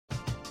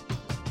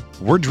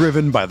We're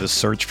driven by the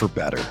search for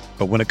better.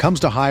 But when it comes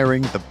to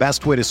hiring, the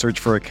best way to search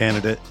for a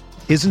candidate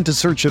isn't to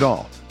search at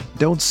all.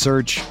 Don't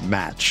search,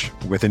 match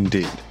with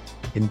Indeed.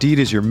 Indeed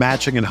is your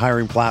matching and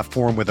hiring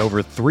platform with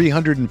over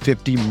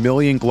 350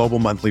 million global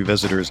monthly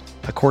visitors,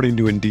 according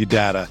to Indeed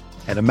data,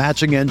 and a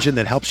matching engine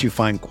that helps you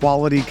find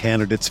quality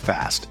candidates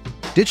fast.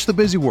 Ditch the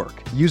busy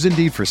work. Use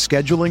Indeed for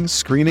scheduling,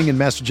 screening, and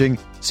messaging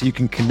so you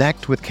can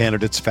connect with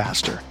candidates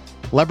faster.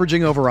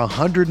 Leveraging over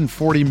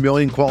 140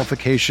 million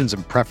qualifications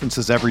and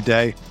preferences every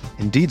day,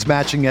 Indeed's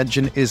matching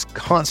engine is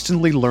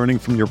constantly learning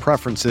from your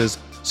preferences,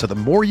 so the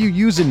more you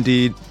use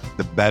Indeed,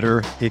 the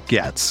better it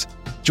gets.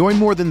 Join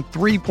more than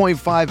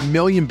 3.5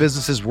 million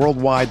businesses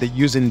worldwide that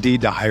use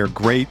Indeed to hire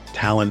great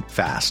talent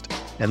fast.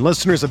 And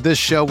listeners of this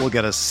show will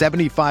get a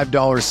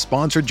 $75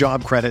 sponsored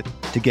job credit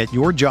to get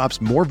your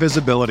jobs more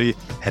visibility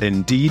at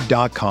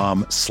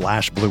Indeed.com/Blue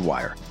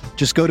Wire.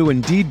 Just go to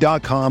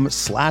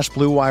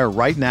Indeed.com/Blue Wire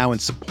right now and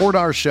support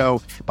our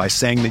show by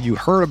saying that you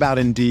heard about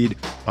Indeed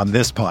on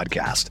this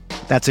podcast.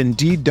 That's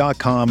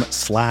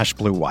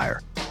Indeed.com/Blue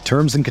Wire.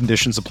 Terms and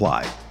conditions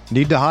apply.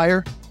 Need to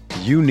hire?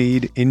 You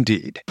need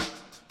Indeed.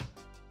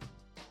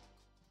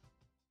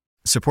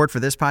 Support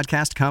for this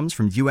podcast comes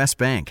from U.S.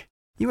 Bank.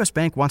 U.S.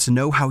 Bank wants to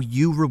know how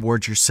you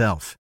reward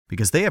yourself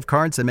because they have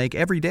cards that make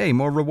every day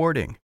more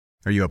rewarding.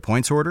 Are you a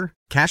points hoarder,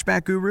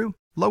 cashback guru,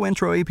 low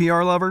intro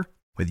APR lover?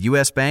 With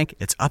U.S. Bank,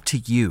 it's up to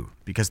you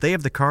because they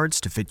have the cards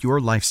to fit your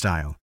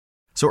lifestyle.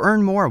 So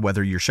earn more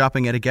whether you're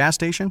shopping at a gas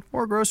station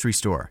or grocery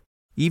store,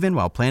 even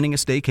while planning a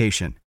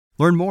staycation.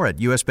 Learn more at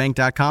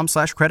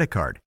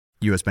usbank.com/creditcard.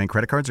 U.S. Bank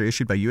credit cards are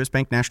issued by U.S.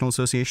 Bank National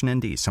Association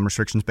ND. Some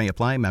restrictions may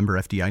apply. Member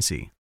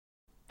FDIC.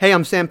 Hey,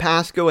 I'm Sam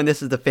Pasco, and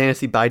this is the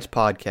Fantasy Bites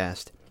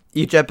podcast.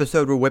 Each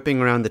episode, we're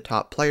whipping around the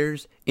top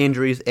players,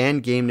 injuries,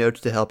 and game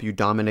notes to help you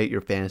dominate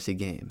your fantasy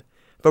game.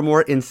 For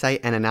more insight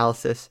and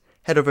analysis,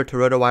 head over to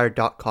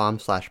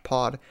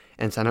rotowire.com/pod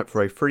and sign up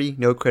for a free,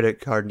 no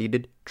credit card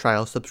needed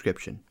trial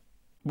subscription.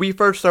 We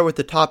first start with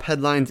the top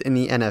headlines in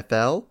the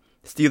NFL.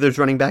 Steelers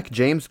running back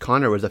James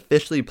Conner was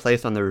officially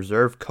placed on the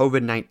reserve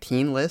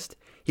COVID-19 list.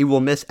 He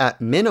will miss at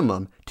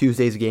minimum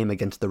Tuesday's game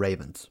against the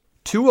Ravens.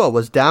 Tua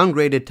was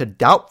downgraded to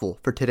doubtful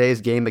for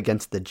today's game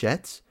against the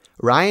Jets.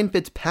 Ryan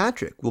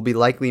Fitzpatrick will be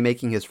likely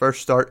making his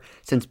first start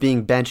since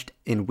being benched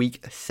in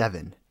Week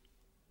 7.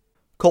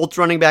 Colts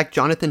running back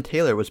Jonathan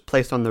Taylor was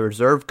placed on the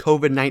reserve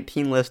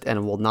COVID-19 list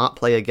and will not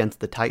play against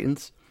the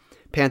Titans.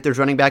 Panthers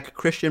running back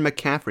Christian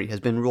McCaffrey has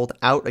been ruled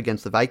out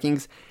against the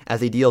Vikings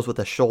as he deals with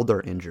a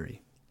shoulder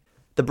injury.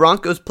 The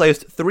Broncos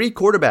placed 3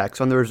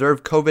 quarterbacks on the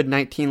reserve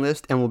COVID-19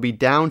 list and will be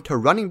down to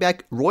running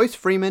back Royce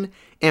Freeman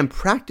and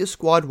practice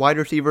squad wide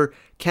receiver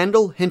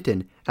Kendall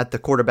Hinton at the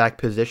quarterback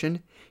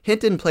position.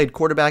 Hinton played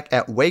quarterback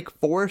at Wake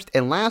Forest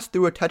and last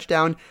threw a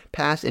touchdown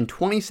pass in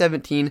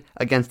 2017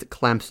 against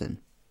Clemson.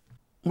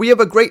 We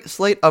have a great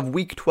slate of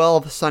Week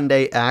 12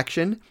 Sunday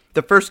action.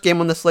 The first game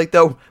on the slate,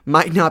 though,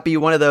 might not be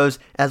one of those,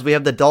 as we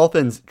have the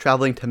Dolphins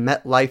traveling to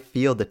MetLife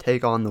Field to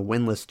take on the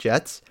winless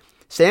Jets.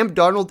 Sam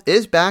Darnold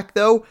is back,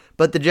 though,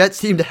 but the Jets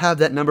seem to have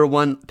that number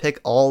 1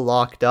 pick all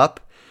locked up.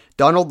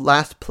 Darnold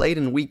last played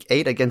in Week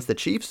 8 against the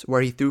Chiefs,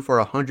 where he threw for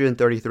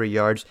 133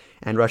 yards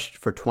and rushed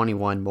for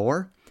 21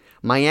 more.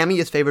 Miami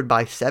is favored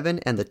by 7,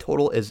 and the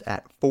total is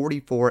at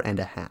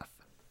 44.5.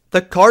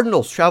 The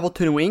Cardinals travel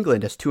to New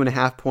England as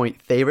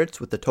 2.5-point favorites,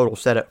 with the total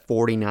set at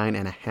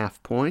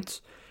 49.5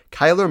 points.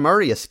 Kyler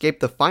Murray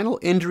escaped the final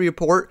injury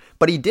report,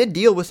 but he did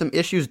deal with some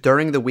issues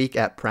during the week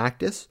at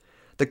practice.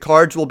 The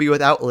Cards will be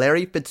without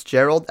Larry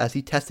Fitzgerald as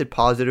he tested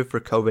positive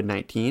for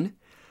COVID-19.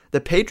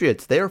 The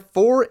Patriots, they are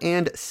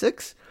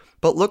 4-6,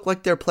 but look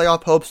like their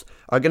playoff hopes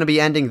are going to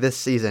be ending this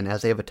season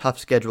as they have a tough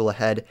schedule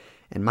ahead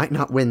and might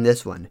not win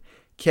this one.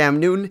 Cam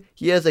Newton,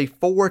 he has a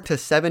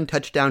 4-7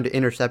 touchdown to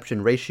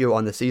interception ratio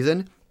on the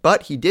season,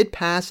 but he did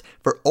pass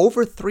for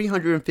over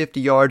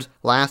 350 yards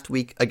last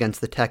week against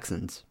the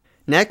Texans.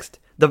 Next,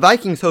 the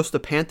Vikings host the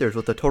Panthers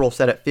with a total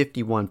set at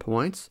 51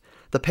 points.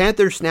 The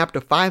Panthers snapped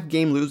a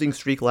 5-game losing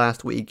streak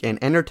last week and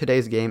entered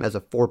today's game as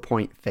a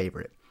 4-point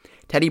favorite.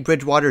 Teddy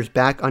Bridgewater is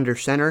back under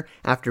center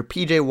after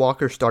P.J.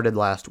 Walker started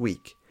last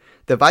week.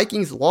 The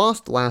Vikings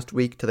lost last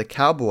week to the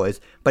Cowboys,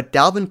 but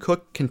Dalvin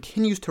Cook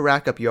continues to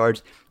rack up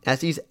yards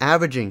as he's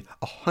averaging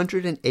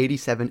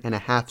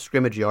 187.5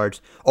 scrimmage yards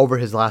over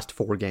his last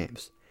 4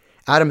 games.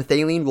 Adam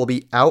Thielen will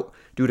be out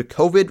due to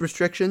COVID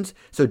restrictions,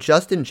 so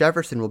Justin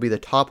Jefferson will be the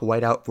top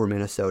wideout for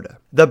Minnesota.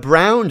 The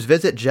Browns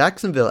visit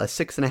Jacksonville as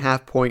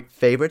 6.5-point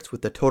favorites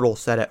with the total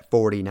set at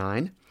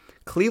 49.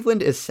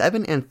 Cleveland is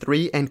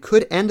 7-3 and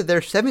could end their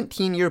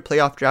 17-year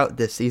playoff drought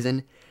this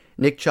season.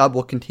 Nick Chubb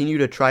will continue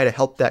to try to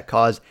help that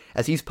cause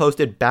as he's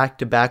posted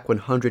back-to-back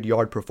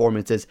 100-yard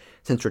performances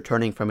since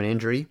returning from an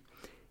injury.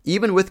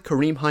 Even with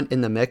Kareem Hunt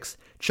in the mix,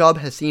 Chubb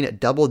has seen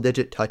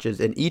double-digit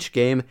touches in each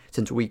game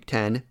since Week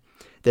 10.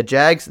 The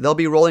Jags, they'll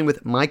be rolling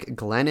with Mike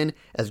Glennon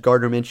as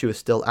Gardner Minshew is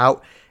still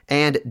out,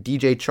 and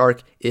DJ Chark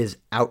is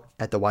out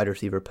at the wide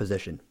receiver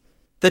position.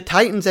 The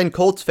Titans and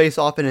Colts face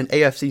off in an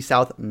AFC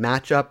South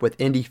matchup with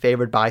Indy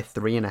favored by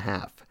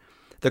 3.5.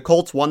 The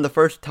Colts won the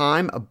first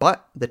time,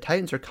 but the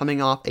Titans are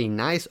coming off a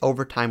nice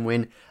overtime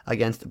win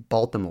against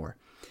Baltimore.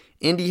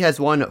 Indy has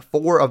won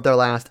 4 of their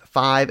last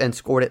 5 and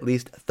scored at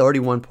least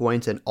 31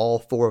 points in all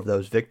 4 of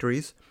those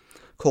victories.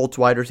 Colts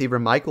wide receiver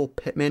Michael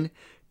Pittman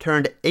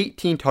turned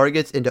 18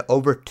 targets into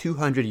over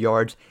 200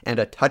 yards and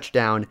a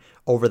touchdown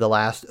over the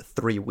last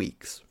 3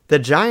 weeks. The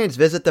Giants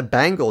visit the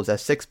Bengals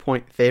as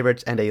 6-point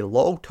favorites and a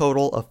low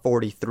total of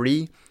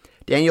 43.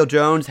 Daniel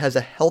Jones has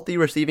a healthy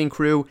receiving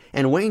crew,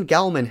 and Wayne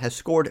Gallman has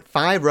scored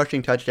 5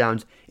 rushing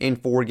touchdowns in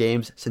 4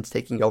 games since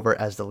taking over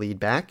as the lead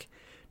back.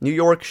 New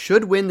York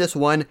should win this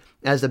one,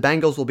 as the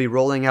Bengals will be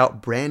rolling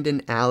out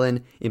Brandon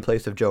Allen in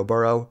place of Joe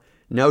Burrow.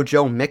 No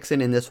Joe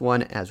Mixon in this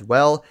one as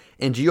well,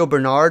 and Gio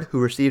Bernard, who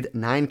received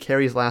 9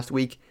 carries last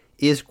week,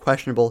 is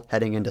questionable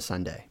heading into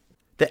Sunday.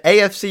 The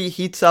AFC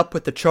heats up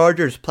with the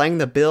Chargers playing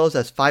the Bills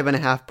as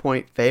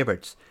 5.5-point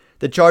favorites.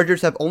 The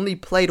Chargers have only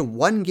played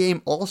 1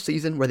 game all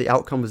season where the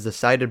outcome was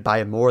decided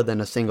by more than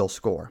a single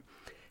score.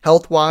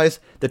 Health-wise,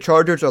 the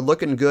Chargers are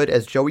looking good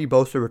as Joey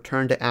Bosa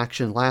returned to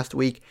action last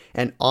week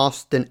and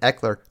Austin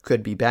Eckler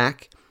could be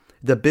back.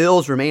 The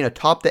Bills remain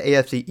atop the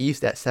AFC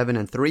East at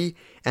 7-3,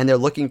 and they're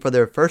looking for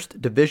their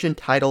first division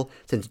title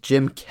since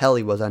Jim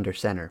Kelly was under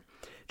center.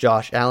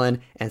 Josh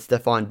Allen and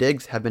Stephon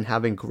Diggs have been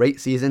having great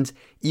seasons,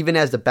 even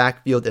as the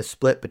backfield is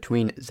split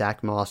between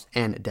Zach Moss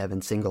and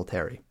Devin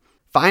Singletary.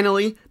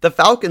 Finally, the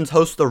Falcons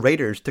host the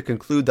Raiders to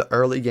conclude the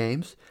early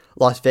games.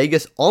 Las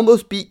Vegas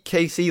almost beat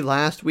KC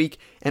last week,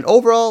 and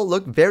overall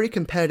looked very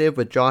competitive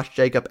with Josh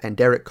Jacobs and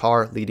Derek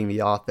Carr leading the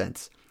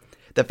offense.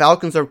 The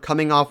Falcons are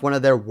coming off one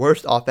of their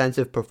worst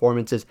offensive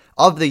performances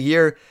of the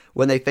year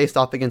when they faced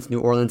off against New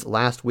Orleans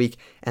last week,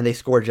 and they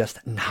scored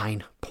just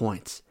 9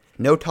 points.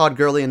 No Todd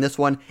Gurley in this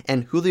one,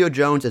 and Julio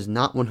Jones is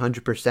not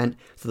 100%,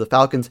 so the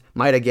Falcons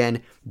might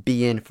again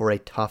be in for a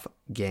tough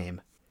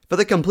game. For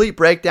the complete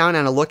breakdown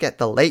and a look at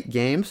the late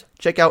games,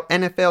 check out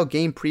NFL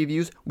game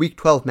previews, Week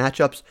 12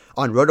 matchups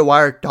on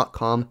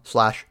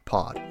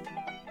rotowire.com/pod.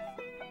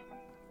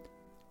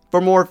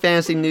 For more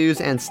fantasy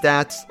news and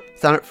stats,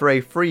 sign up for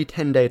a free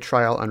 10-day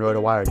trial on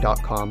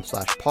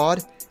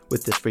rotowire.com/pod.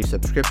 With this free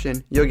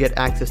subscription, you'll get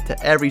access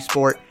to every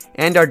sport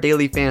and our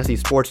daily fantasy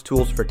sports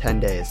tools for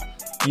 10 days.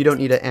 You don't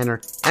need to enter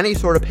any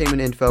sort of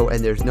payment info,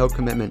 and there's no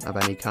commitment of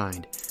any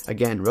kind.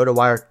 Again,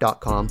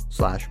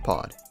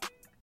 rotowire.com/pod.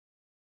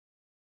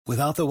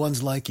 Without the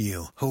ones like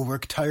you, who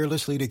work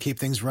tirelessly to keep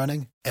things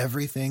running,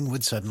 everything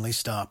would suddenly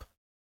stop.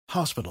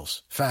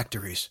 Hospitals,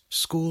 factories,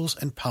 schools,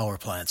 and power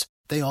plants,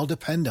 they all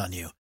depend on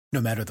you. No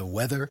matter the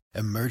weather,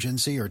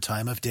 emergency, or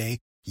time of day,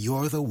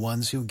 you're the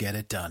ones who get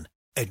it done.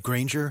 At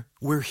Grainger,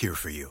 we're here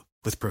for you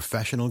with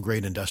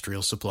professional-grade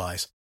industrial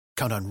supplies.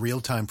 Count on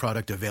real-time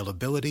product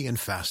availability and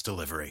fast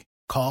delivery.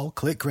 Call,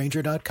 click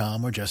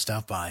Grainger.com, or just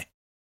stop by.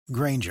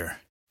 Grainger,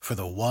 for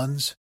the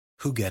ones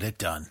who get it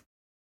done.